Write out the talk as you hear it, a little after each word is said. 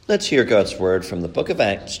Let's hear God's word from the book of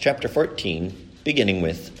Acts, chapter 14, beginning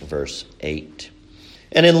with verse 8.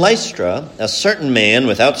 And in Lystra, a certain man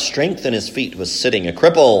without strength in his feet was sitting, a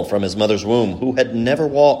cripple from his mother's womb, who had never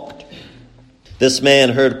walked. This man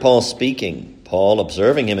heard Paul speaking. Paul,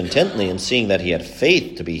 observing him intently and seeing that he had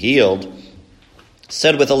faith to be healed,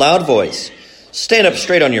 said with a loud voice, "Stand up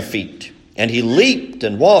straight on your feet." And he leaped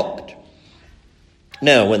and walked.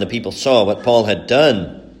 Now, when the people saw what Paul had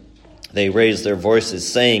done, they raised their voices,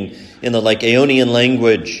 saying in the Lycaonian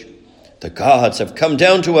language, "The gods have come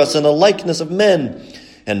down to us in the likeness of men."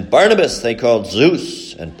 And Barnabas they called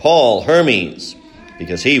Zeus, and Paul Hermes,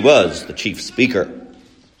 because he was the chief speaker.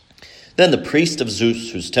 Then the priest of Zeus,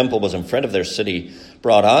 whose temple was in front of their city,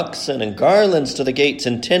 brought oxen and garlands to the gates,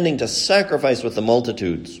 intending to sacrifice with the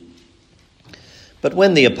multitudes. But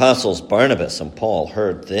when the apostles Barnabas and Paul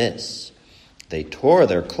heard this, they tore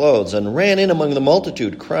their clothes and ran in among the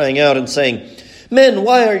multitude, crying out and saying, "Men,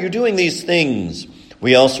 why are you doing these things?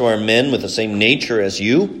 We also are men with the same nature as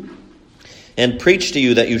you, and preach to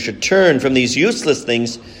you that you should turn from these useless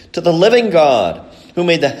things to the living God, who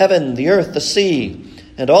made the heaven, the earth, the sea,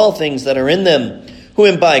 and all things that are in them, who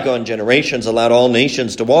in bygone generations allowed all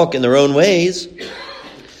nations to walk in their own ways.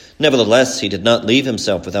 Nevertheless, he did not leave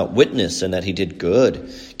himself without witness, in that he did good,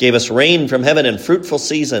 gave us rain from heaven and fruitful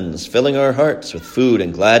seasons, filling our hearts with food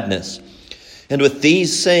and gladness." And with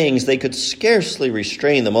these sayings they could scarcely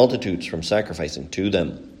restrain the multitudes from sacrificing to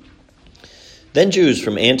them. Then Jews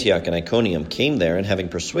from Antioch and Iconium came there, and having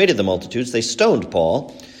persuaded the multitudes, they stoned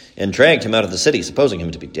Paul and dragged him out of the city, supposing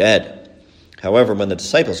him to be dead. However, when the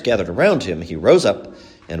disciples gathered around him, he rose up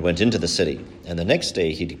and went into the city. And the next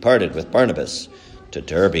day he departed with Barnabas to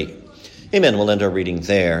Derbe. Amen. We'll end our reading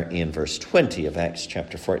there in verse 20 of Acts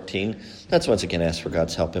chapter 14. Let's once again ask for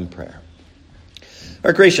God's help in prayer.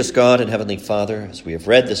 Our gracious God and Heavenly Father, as we have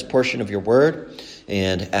read this portion of your word,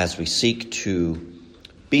 and as we seek to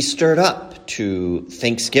be stirred up to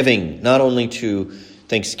thanksgiving, not only to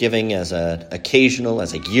thanksgiving as an occasional,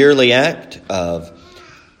 as a yearly act of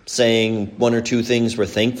saying one or two things we're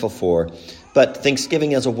thankful for, but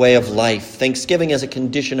thanksgiving as a way of life, thanksgiving as a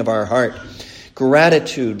condition of our heart,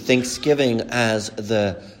 gratitude, thanksgiving as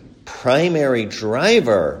the primary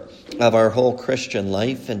driver of our whole Christian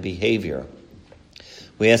life and behavior.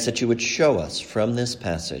 We ask that you would show us from this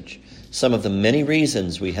passage some of the many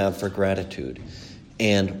reasons we have for gratitude,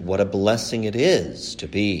 and what a blessing it is to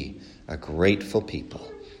be a grateful people.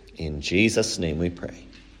 In Jesus' name we pray.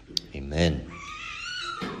 Amen.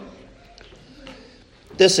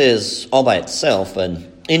 This is, all by itself, an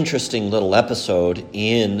interesting little episode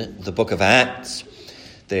in the book of Acts.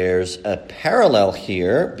 There's a parallel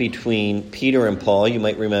here between Peter and Paul. You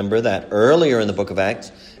might remember that earlier in the book of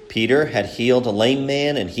Acts, Peter had healed a lame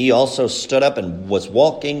man, and he also stood up and was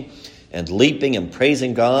walking and leaping and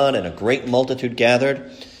praising God, and a great multitude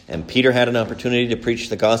gathered, and Peter had an opportunity to preach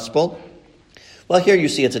the gospel. Well, here you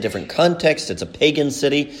see it's a different context. It's a pagan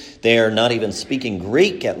city. They are not even speaking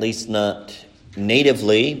Greek, at least not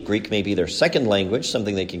natively. Greek may be their second language,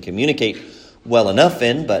 something they can communicate well enough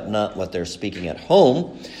in, but not what they're speaking at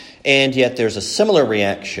home. And yet there's a similar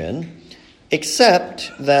reaction, except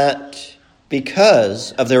that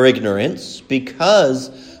because of their ignorance, because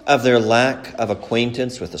of their lack of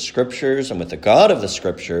acquaintance with the Scriptures and with the God of the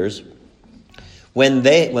Scriptures, when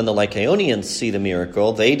the Lycaonians see the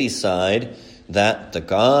miracle, they decide that the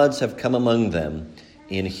gods have come among them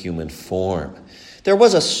in human form. There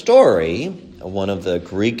was a story, one of the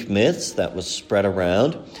Greek myths that was spread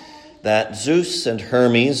around, that Zeus and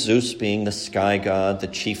Hermes, Zeus being the sky god, the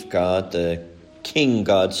chief god, the king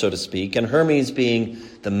god, so to speak, and Hermes being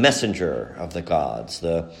the messenger of the gods,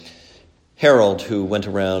 the herald who went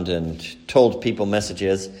around and told people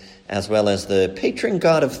messages, as well as the patron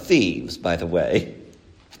god of thieves, by the way.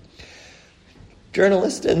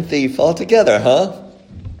 Journalist and thief all together, huh?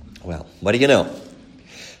 Well, what do you know?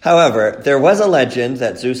 However, there was a legend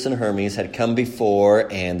that Zeus and Hermes had come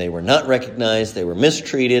before, and they were not recognized, they were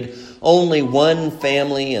mistreated. Only one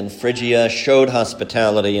family in Phrygia showed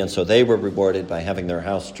hospitality, and so they were rewarded by having their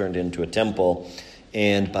house turned into a temple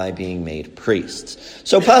and by being made priests.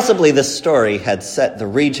 So possibly this story had set the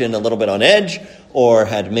region a little bit on edge, or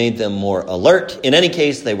had made them more alert. In any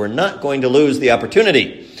case, they were not going to lose the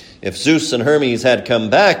opportunity. If Zeus and Hermes had come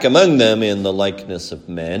back among them in the likeness of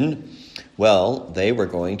men, well, they were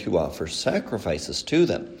going to offer sacrifices to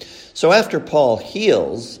them. So after Paul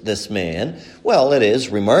heals this man, well, it is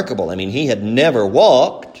remarkable. I mean, he had never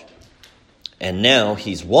walked, and now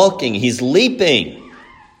he's walking, he's leaping.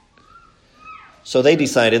 So they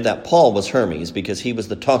decided that Paul was Hermes because he was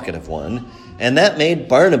the talkative one, and that made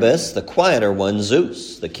Barnabas, the quieter one,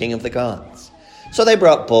 Zeus, the king of the gods. So they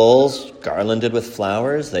brought bulls, garlanded with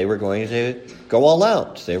flowers. They were going to go all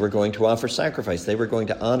out. They were going to offer sacrifice. They were going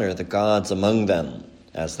to honor the gods among them,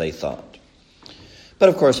 as they thought. But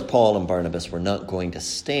of course, Paul and Barnabas were not going to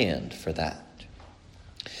stand for that.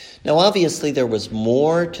 Now, obviously, there was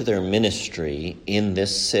more to their ministry in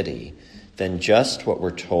this city than just what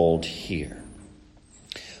we're told here.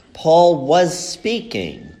 Paul was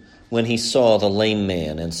speaking when he saw the lame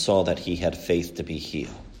man and saw that he had faith to be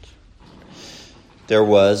healed. There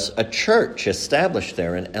was a church established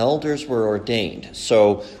there and elders were ordained.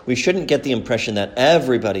 So we shouldn't get the impression that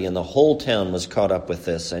everybody in the whole town was caught up with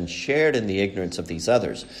this and shared in the ignorance of these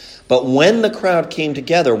others. But when the crowd came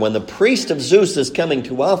together, when the priest of Zeus is coming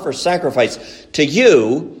to offer sacrifice to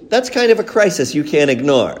you, that's kind of a crisis you can't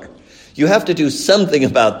ignore. You have to do something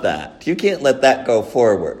about that. You can't let that go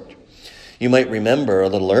forward. You might remember a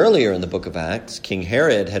little earlier in the book of Acts, King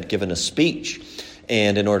Herod had given a speech.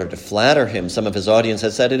 And in order to flatter him, some of his audience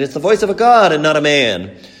had said, "It is the voice of a god and not a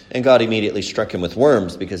man." And God immediately struck him with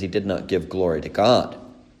worms because he did not give glory to God.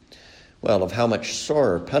 Well, of how much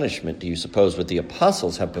sorer punishment do you suppose would the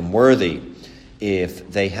apostles have been worthy if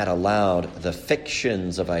they had allowed the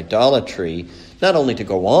fictions of idolatry not only to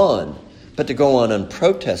go on, but to go on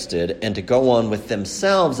unprotested and to go on with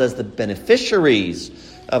themselves as the beneficiaries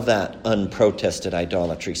of that unprotested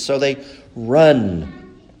idolatry? So they run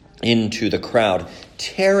into the crowd,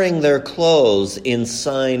 tearing their clothes in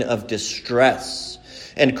sign of distress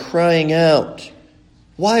and crying out,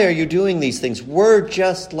 "Why are you doing these things? We're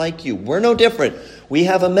just like you. We're no different. We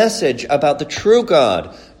have a message about the true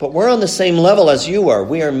God, but we're on the same level as you are.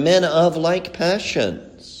 We are men of like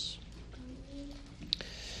passions."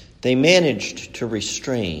 They managed to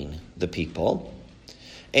restrain the people,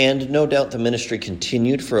 and no doubt the ministry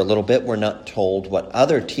continued for a little bit. We're not told what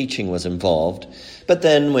other teaching was involved. But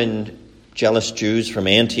then when jealous Jews from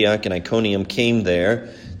Antioch and Iconium came there,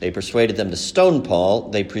 they persuaded them to stone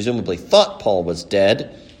Paul. They presumably thought Paul was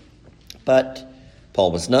dead, but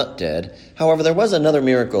Paul was not dead. However, there was another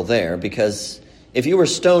miracle there, because if you were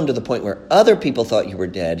stoned to the point where other people thought you were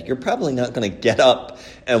dead, you're probably not going to get up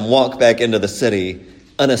and walk back into the city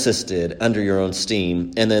unassisted under your own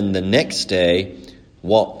steam, and then the next day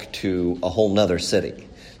walk to a whole nother city.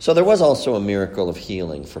 So there was also a miracle of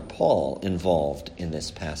healing for Paul involved in this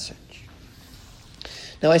passage.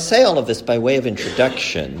 Now, I say all of this by way of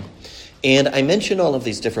introduction, and I mention all of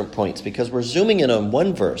these different points because we're zooming in on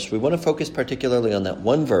one verse. We want to focus particularly on that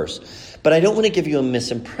one verse, but I don't want to give you a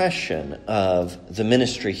misimpression of the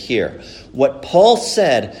ministry here. What Paul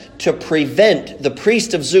said to prevent the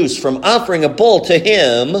priest of Zeus from offering a bull to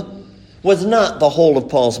him was not the whole of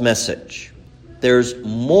Paul's message. There's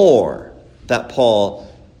more that Paul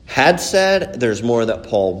had said, there's more that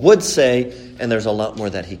Paul would say, and there's a lot more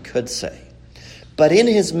that he could say. But in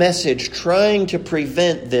his message, trying to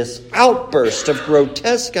prevent this outburst of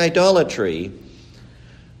grotesque idolatry,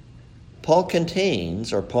 Paul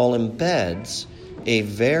embeds a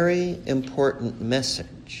very important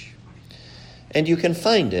message. And you can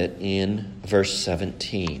find it in verse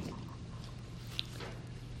 17.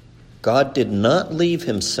 God did not leave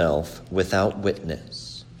himself without witness.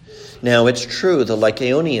 Now, it's true, the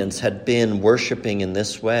Lycaonians had been worshiping in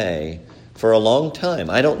this way for a long time.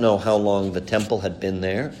 I don't know how long the temple had been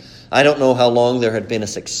there. I don't know how long there had been a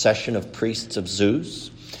succession of priests of Zeus.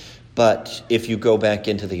 But if you go back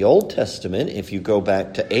into the Old Testament, if you go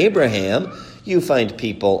back to Abraham, you find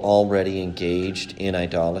people already engaged in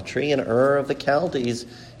idolatry. In Ur of the Chaldees,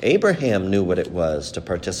 Abraham knew what it was to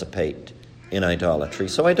participate in idolatry.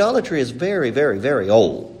 So idolatry is very, very, very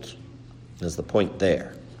old, is the point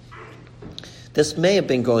there. This may have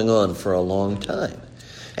been going on for a long time.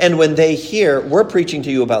 And when they hear, we're preaching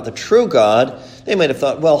to you about the true God, they might have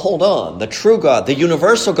thought, well, hold on, the true God, the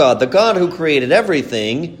universal God, the God who created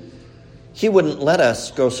everything, he wouldn't let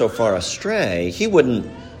us go so far astray. He wouldn't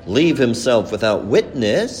leave himself without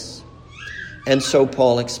witness. And so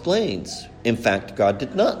Paul explains, in fact, God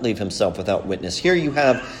did not leave himself without witness. Here you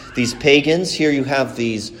have these pagans, here you have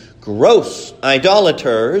these gross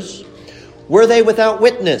idolaters. Were they without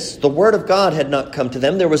witness? The word of God had not come to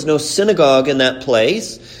them. There was no synagogue in that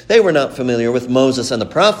place. They were not familiar with Moses and the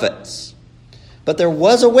prophets. But there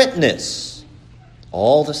was a witness,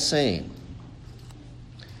 all the same.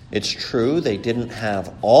 It's true, they didn't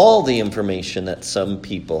have all the information that some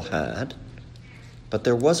people had, but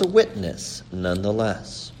there was a witness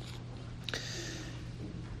nonetheless.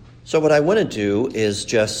 So what I want to do is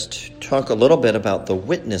just talk a little bit about the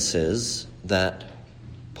witnesses that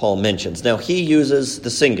Paul mentions. Now, he uses the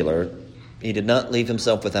singular. He did not leave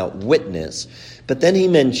himself without witness. But then he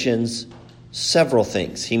mentions several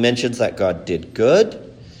things. He mentions that God did good.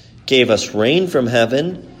 gave us rain from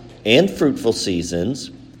heaven and fruitful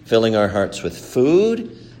seasons, filling our hearts with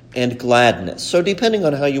food and gladness. So depending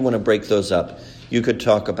on how you want to break those up, you could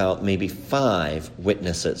talk about maybe 5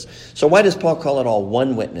 witnesses. So why does Paul call it all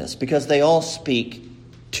one witness? Because they all speak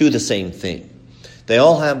to the same thing. They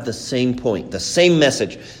all have the same point, the same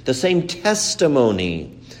message, the same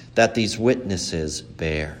testimony that these witnesses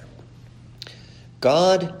bear.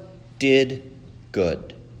 God did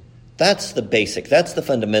good. That's the basic, that's the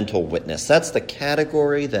fundamental witness. That's the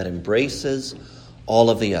category that embraces all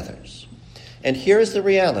of the others. And here's the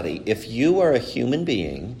reality. If you are a human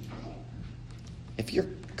being, if you're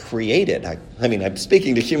created, I mean, I'm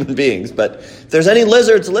speaking to human beings, but if there's any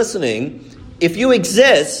lizards listening, if you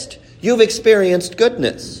exist, you've experienced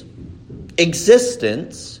goodness.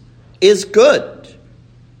 Existence is good.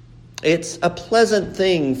 It's a pleasant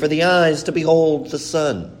thing for the eyes to behold the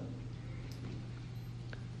sun.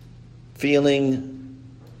 Feeling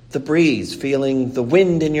the breeze, feeling the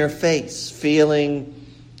wind in your face, feeling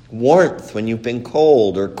warmth when you've been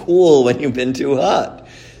cold or cool when you've been too hot.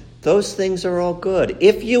 Those things are all good.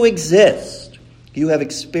 If you exist, you have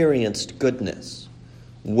experienced goodness.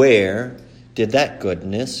 Where did that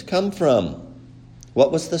goodness come from?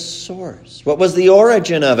 What was the source? What was the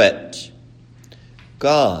origin of it?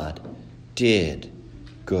 God did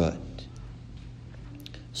good.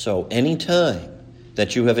 So any time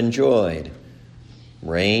that you have enjoyed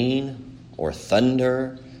rain or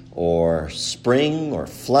thunder or spring or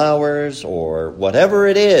flowers or whatever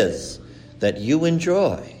it is that you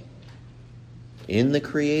enjoy in the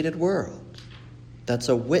created world, that's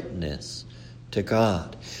a witness to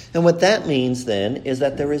God. And what that means then is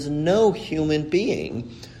that there is no human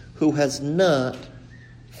being who has not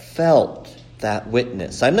felt that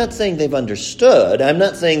witness. I'm not saying they've understood. I'm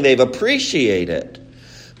not saying they've appreciated it.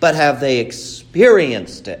 But have they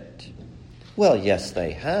experienced it? Well, yes,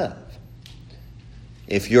 they have.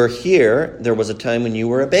 If you're here, there was a time when you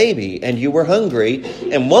were a baby and you were hungry,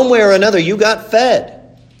 and one way or another you got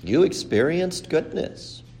fed. You experienced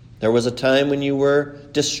goodness. There was a time when you were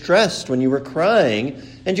distressed, when you were crying,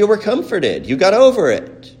 and you were comforted. You got over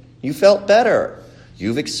it. You felt better.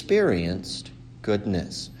 You've experienced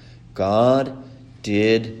goodness. God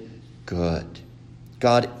did good.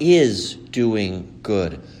 God is doing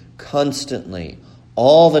good constantly,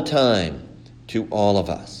 all the time, to all of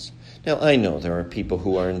us. Now, I know there are people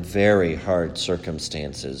who are in very hard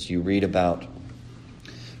circumstances. You read about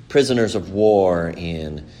prisoners of war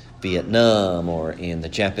in Vietnam or in the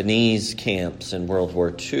Japanese camps in World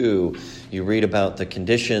War II. You read about the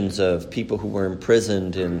conditions of people who were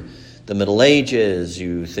imprisoned in the Middle Ages.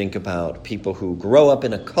 You think about people who grow up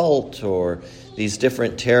in a cult or these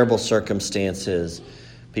different terrible circumstances,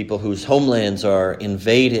 people whose homelands are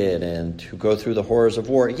invaded and who go through the horrors of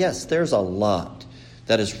war. Yes, there's a lot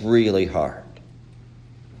that is really hard.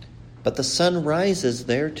 But the sun rises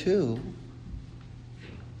there too.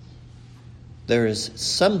 There is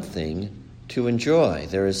something to enjoy.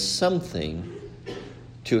 There is something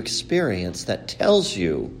to experience that tells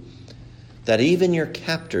you that even your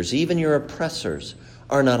captors, even your oppressors,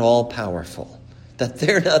 are not all powerful. That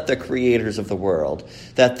they're not the creators of the world.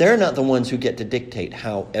 That they're not the ones who get to dictate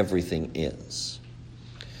how everything is.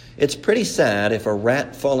 It's pretty sad if a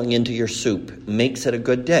rat falling into your soup makes it a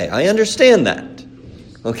good day. I understand that.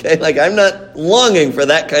 Okay? Like, I'm not longing for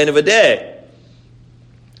that kind of a day.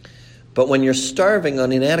 But when you're starving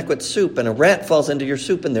on inadequate soup and a rat falls into your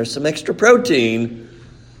soup and there's some extra protein,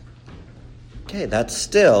 okay, that's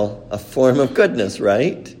still a form of goodness,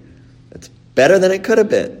 right? It's better than it could have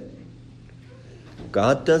been.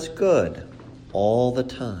 God does good all the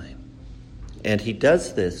time. And he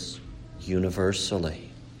does this universally.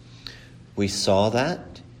 We saw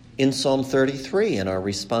that in Psalm 33 in our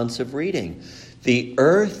responsive reading. The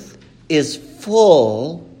earth is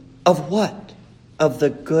full of what? Of the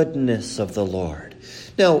goodness of the Lord.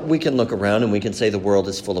 Now, we can look around and we can say the world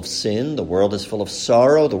is full of sin, the world is full of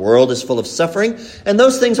sorrow, the world is full of suffering, and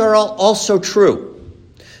those things are all also true.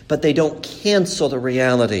 But they don't cancel the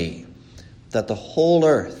reality that the whole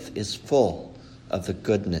earth is full of the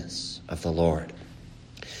goodness of the Lord.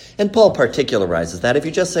 And Paul particularizes that. If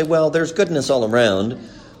you just say, well, there's goodness all around,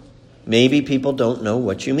 maybe people don't know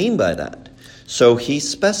what you mean by that. So he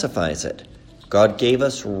specifies it. God gave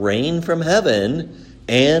us rain from heaven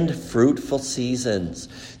and fruitful seasons.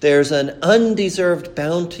 There's an undeserved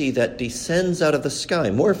bounty that descends out of the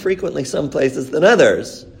sky, more frequently some places than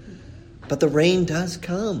others. But the rain does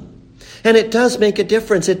come. And it does make a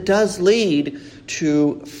difference. It does lead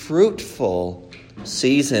to fruitful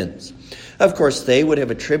seasons. Of course, they would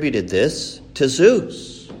have attributed this to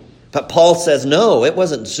Zeus. But Paul says, no, it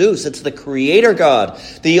wasn't Zeus. It's the Creator God,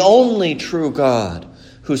 the only true God,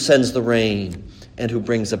 who sends the rain and who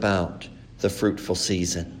brings about the fruitful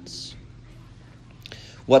seasons.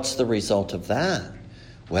 What's the result of that?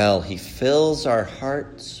 Well, he fills our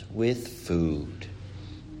hearts with food.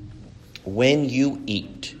 When you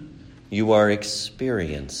eat, you are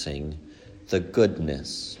experiencing the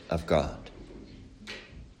goodness of God.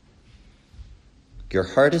 Your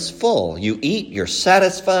heart is full. You eat, you're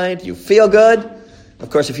satisfied, you feel good. Of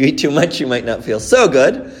course, if you eat too much, you might not feel so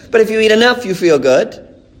good. But if you eat enough, you feel good.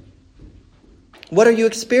 What are you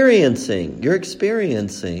experiencing? You're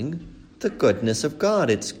experiencing the goodness of God.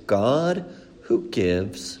 It's God who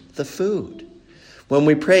gives the food. When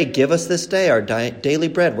we pray, give us this day our daily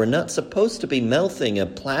bread, we're not supposed to be mouthing a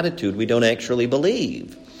platitude we don't actually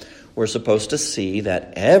believe. We're supposed to see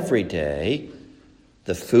that every day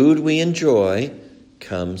the food we enjoy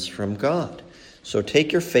comes from God. So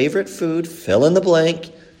take your favorite food, fill in the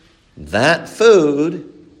blank. That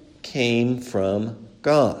food came from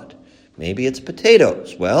God. Maybe it's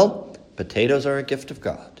potatoes. Well, potatoes are a gift of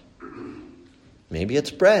God. Maybe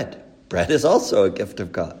it's bread. Bread is also a gift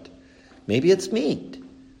of God. Maybe it's meat.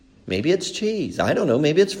 Maybe it's cheese. I don't know.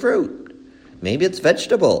 Maybe it's fruit. Maybe it's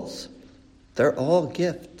vegetables. They're all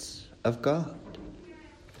gifts of God.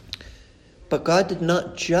 But God did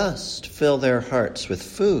not just fill their hearts with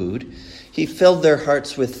food. He filled their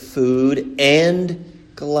hearts with food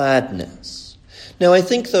and gladness. Now, I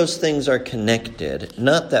think those things are connected.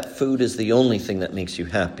 Not that food is the only thing that makes you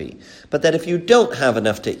happy, but that if you don't have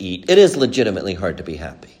enough to eat, it is legitimately hard to be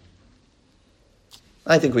happy.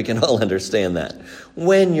 I think we can all understand that.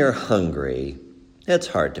 When you're hungry, it's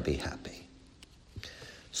hard to be happy.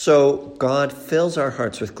 So God fills our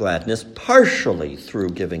hearts with gladness, partially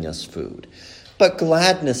through giving us food. But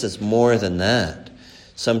gladness is more than that.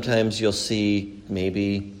 Sometimes you'll see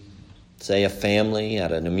maybe, say, a family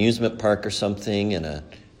at an amusement park or something, and a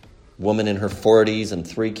woman in her 40s and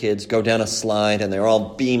 3 kids go down a slide, and they're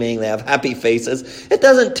all beaming, they have happy faces. It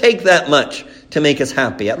doesn't take that much to make us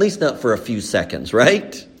happy, at least not for a few seconds,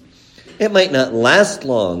 right? It might not last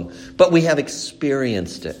long, but we have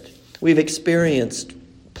experienced it. We've experienced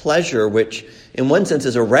pleasure, which in one sense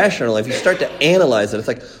is irrational. If you start to analyze it, it's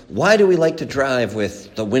like, why do we like to drive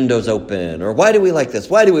with the windows open? Or why do we like this?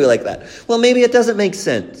 Why do we like that? Well, maybe it doesn't make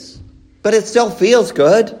sense, but it still feels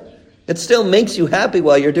good. It still makes you happy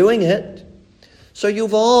while you're doing it. So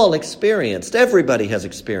you've all experienced, everybody has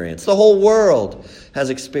experienced, the whole world has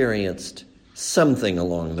experienced something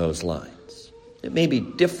along those lines. It may be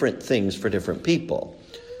different things for different people,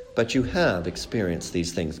 but you have experienced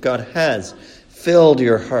these things. God has filled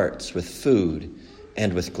your hearts with food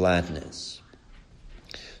and with gladness.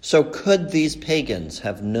 So could these pagans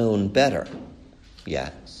have known better?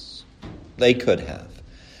 Yes, they could have.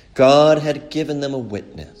 God had given them a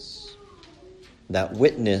witness. That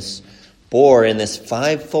witness bore in this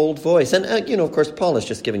 5-fold voice. And, of course, Paul is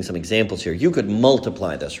just giving some examples here. You could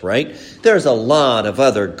multiply this, right? There's a lot of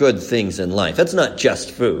other good things in life. It's not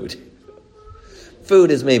just food.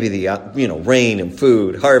 Food is maybe the, rain and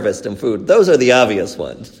food, harvest and food. Those are the obvious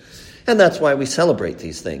ones. And that's why we celebrate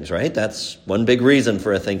these things, right? That's one big reason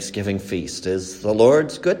for a Thanksgiving feast, is the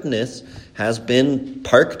Lord's goodness has been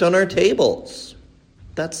parked on our tables.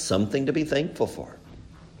 That's something to be thankful for.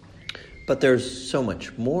 But there's so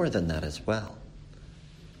much more than that as well.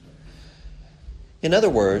 In other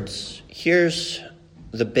words, here's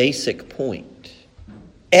the basic point.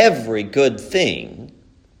 Every good thing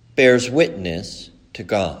bears witness to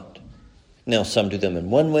God. Now, some do them in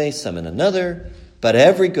one way, some in another, but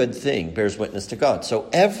every good thing bears witness to God. So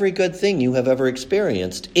every good thing you have ever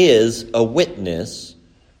experienced is a witness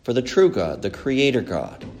for the true God, the Creator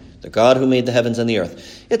God, the God who made the heavens and the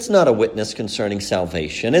earth. It's not a witness concerning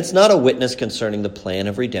salvation. It's not a witness concerning the plan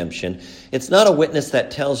of redemption. It's not a witness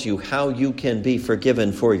that tells you how you can be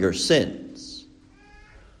forgiven for your sins.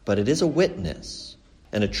 But it is a witness,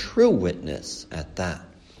 and a true witness at that.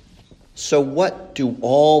 So what do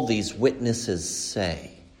all these witnesses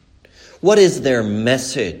say? What is their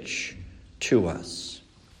message to us?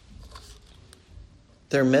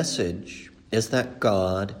 Their message is that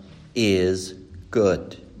God is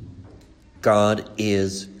good. God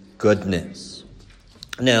is goodness.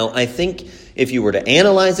 Now, I think if you were to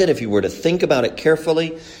analyze it, if you were to think about it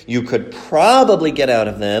carefully, you could probably get out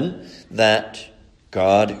of them that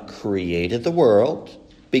God created the world,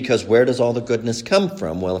 because where does all the goodness come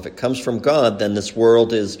from? Well, if it comes from God, then this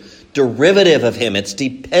world is derivative of Him. It's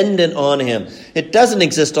dependent on Him. It doesn't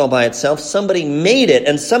exist all by itself. Somebody made it,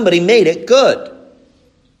 and somebody made it good.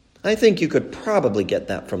 I think you could probably get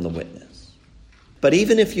that from the witness. But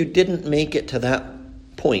even if you didn't make it to that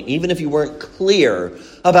point, even if you weren't clear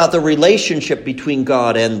about the relationship between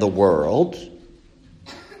God and the world,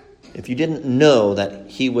 if you didn't know that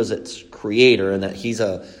he was its creator and that he's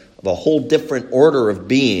of a whole different order of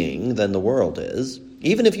being than the world is,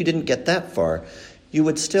 even if you didn't get that far, you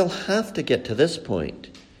would still have to get to this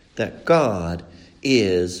point, that God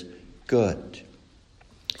is good.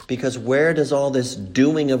 Because where does all this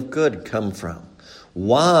doing of good come from?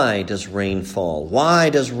 Why does rain fall? Why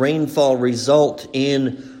does rainfall result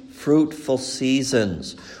in fruitful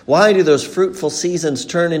seasons? Why do those fruitful seasons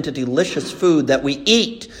turn into delicious food that we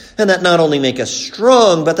eat and that not only make us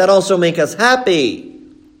strong, but that also make us happy?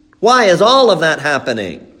 Why is all of that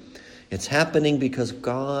happening? It's happening because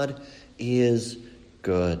God is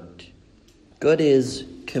good. Good is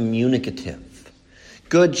communicative.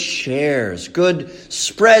 Good shares. Good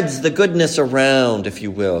spreads the goodness around, if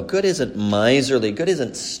you will. Good isn't miserly. Good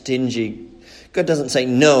isn't stingy. Good doesn't say,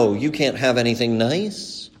 no, you can't have anything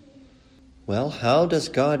nice. Well, how does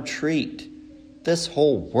God treat this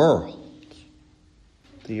whole world?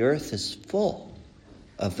 The earth is full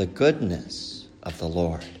of the goodness of the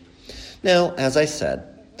Lord. Now, as I said,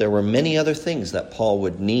 there were many other things that Paul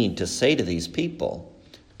would need to say to these people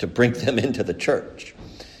to bring them into the church.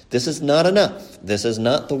 This is not enough. This is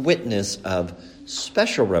not the witness of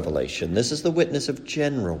special revelation. This is the witness of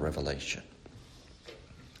general revelation.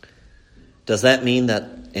 Does that mean that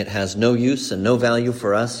it has no use and no value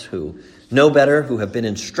for us who know better, who have been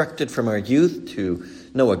instructed from our youth to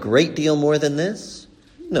know a great deal more than this?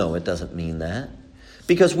 No, it doesn't mean that.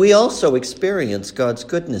 Because we also experience God's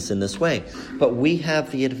goodness in this way. But we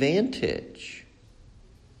have the advantage.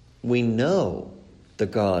 We know the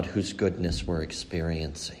God whose goodness we're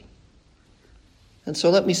experiencing. And so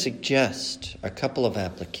let me suggest a couple of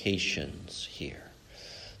applications here.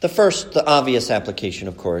 The first, the obvious application,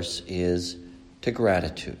 of course, is to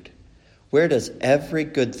gratitude. Where does every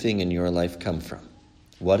good thing in your life come from?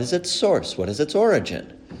 What is its source? What is its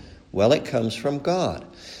origin? Well, it comes from God.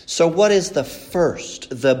 So what is the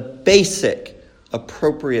first, the basic,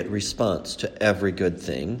 appropriate response to every good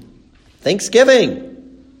thing? Thanksgiving.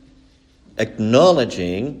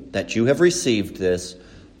 Acknowledging that you have received this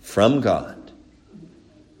from God.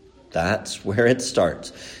 That's where it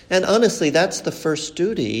starts. And honestly, that's the first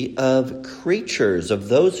duty of creatures, of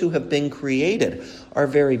those who have been created. Our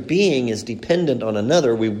very being is dependent on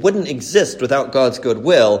another. We wouldn't exist without God's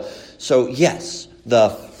goodwill. So yes,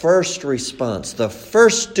 the first response, the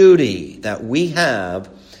first duty that we have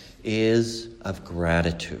is of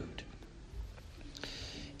gratitude.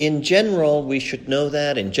 In general, we should know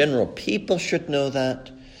that. In general, people should know that.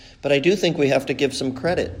 But I do think we have to give some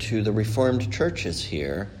credit to the Reformed churches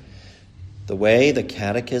here. The way the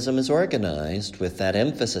catechism is organized with that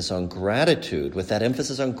emphasis on gratitude,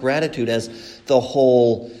 as the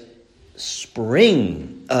whole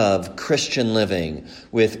spring of Christian living,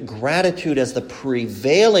 with gratitude as the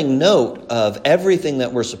prevailing note of everything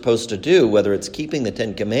that we're supposed to do, whether it's keeping the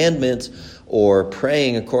Ten Commandments or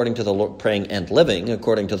praying and living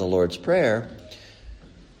according to the Lord's Prayer.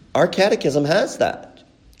 Our catechism has that.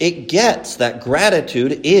 It gets that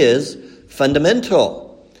gratitude is fundamental.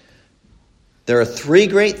 There are three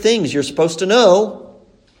great things you're supposed to know: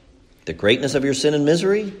 the greatness of your sin and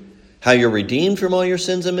misery, how you're redeemed from all your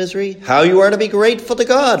sins and misery, how you are to be grateful to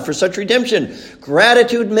God for such redemption.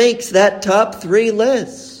 Gratitude makes that top three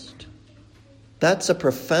list. That's a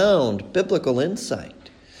profound biblical insight.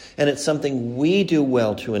 And it's something we do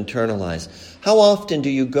well to internalize. How often do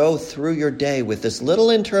you go through your day with this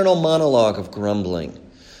little internal monologue of grumbling?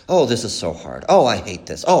 Oh, this is so hard. Oh, I hate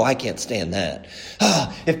this. Oh, I can't stand that.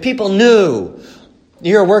 Oh, if people knew,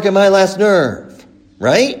 you're working my last nerve,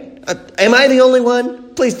 right? Am I the only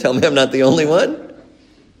one? Please tell me I'm not the only one.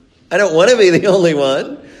 I don't want to be the only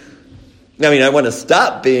one. I want to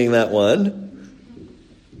stop being that one.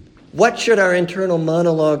 What should our internal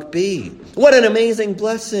monologue be? What an amazing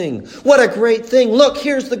blessing. What a great thing. Look,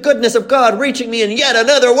 here's the goodness of God reaching me in yet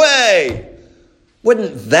another way.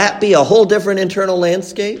 Wouldn't that be a whole different internal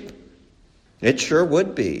landscape? It sure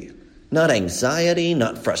would be. Not anxiety,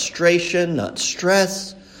 not frustration, not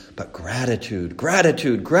stress, but gratitude,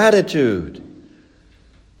 gratitude, gratitude.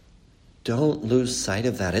 Don't lose sight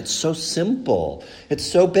of that. It's so simple. It's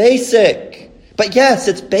so basic. But yes,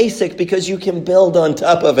 it's basic because you can build on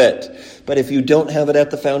top of it. But if you don't have it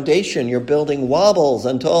at the foundation, your building wobbles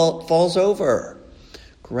until it falls over.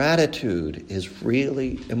 Gratitude is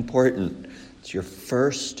really important. It's your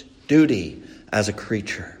first duty as a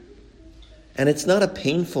creature. And it's not a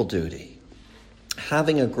painful duty.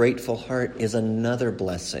 Having a grateful heart is another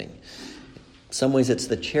blessing. In some ways, it's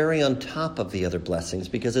the cherry on top of the other blessings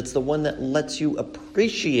because it's the one that lets you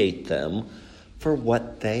appreciate them for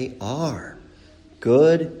what they are.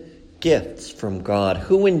 Good gifts from God.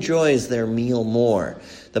 Who enjoys their meal more?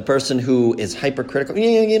 The person who is hypercritical,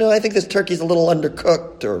 I think this turkey's a little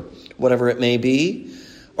undercooked, or whatever it may be.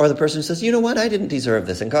 Or the person who says, you know what, I didn't deserve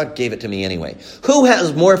this, and God gave it to me anyway. Who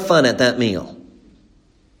has more fun at that meal?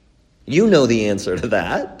 You know the answer to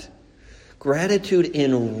that. Gratitude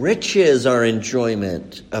enriches our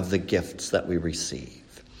enjoyment of the gifts that we receive.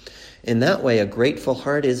 In that way, a grateful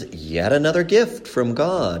heart is yet another gift from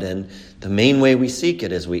God, and the main way we seek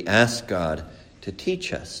it is we ask God to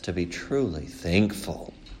teach us to be truly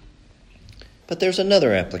thankful. But there's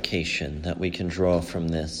another application that we can draw from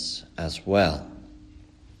this as well.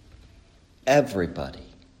 Everybody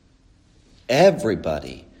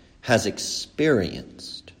has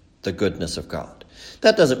experienced the goodness of God.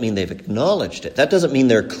 That doesn't mean they've acknowledged it. That doesn't mean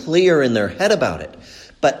they're clear in their head about it.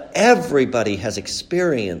 But everybody has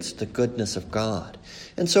experienced the goodness of God.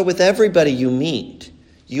 And so with everybody you meet,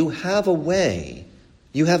 you have a way,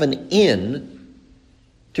 you have an in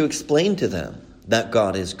to explain to them that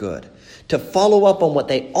God is good, to follow up on what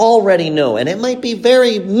they already know. And it might be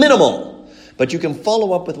very minimal, but you can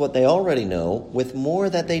follow up with what they already know with more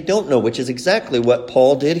that they don't know, which is exactly what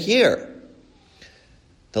Paul did here.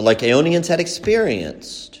 The Lycaonians had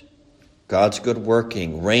experienced God's good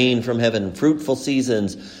working, rain from heaven, fruitful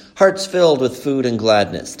seasons, hearts filled with food and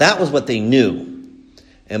gladness. That was what they knew.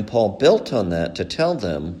 And Paul built on that to tell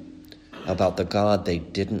them about the God they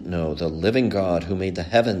didn't know, the living God who made the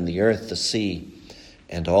heaven, the earth, the sea,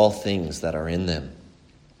 and all things that are in them.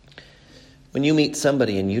 When you meet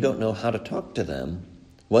somebody and you don't know how to talk to them,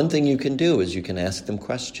 one thing you can do is you can ask them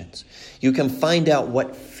questions. You can find out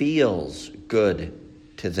what feels good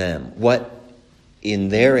to them, what in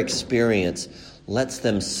their experience lets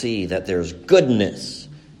them see that there's goodness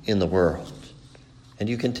in the world. And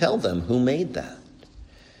you can tell them who made that.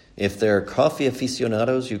 If they're coffee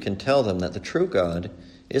aficionados, you can tell them that the true God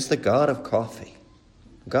is the God of coffee,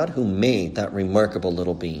 God who made that remarkable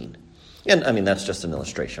little bean. And that's just an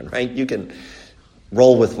illustration, right? You can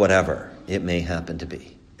roll with whatever it may happen to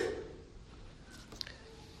be.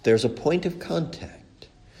 There's a point of contact.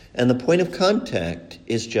 And the point of contact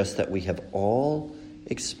is just that we have all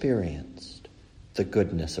experienced the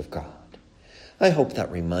goodness of God. I hope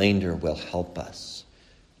that reminder will help us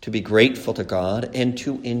to be grateful to God and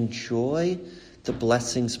to enjoy the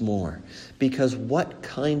blessings more. Because what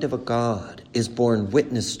kind of a God is borne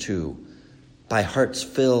witness to by hearts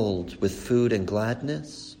filled with food and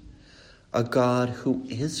gladness? A God who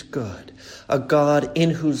is good, a God in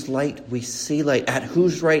whose light we see light, at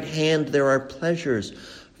whose right hand there are pleasures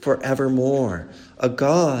forevermore, a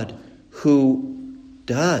God who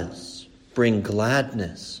does bring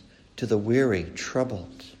gladness to the weary,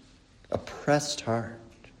 troubled, oppressed heart,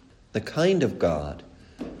 the kind of God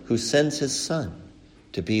who sends his Son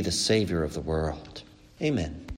to be the Savior of the world. Amen.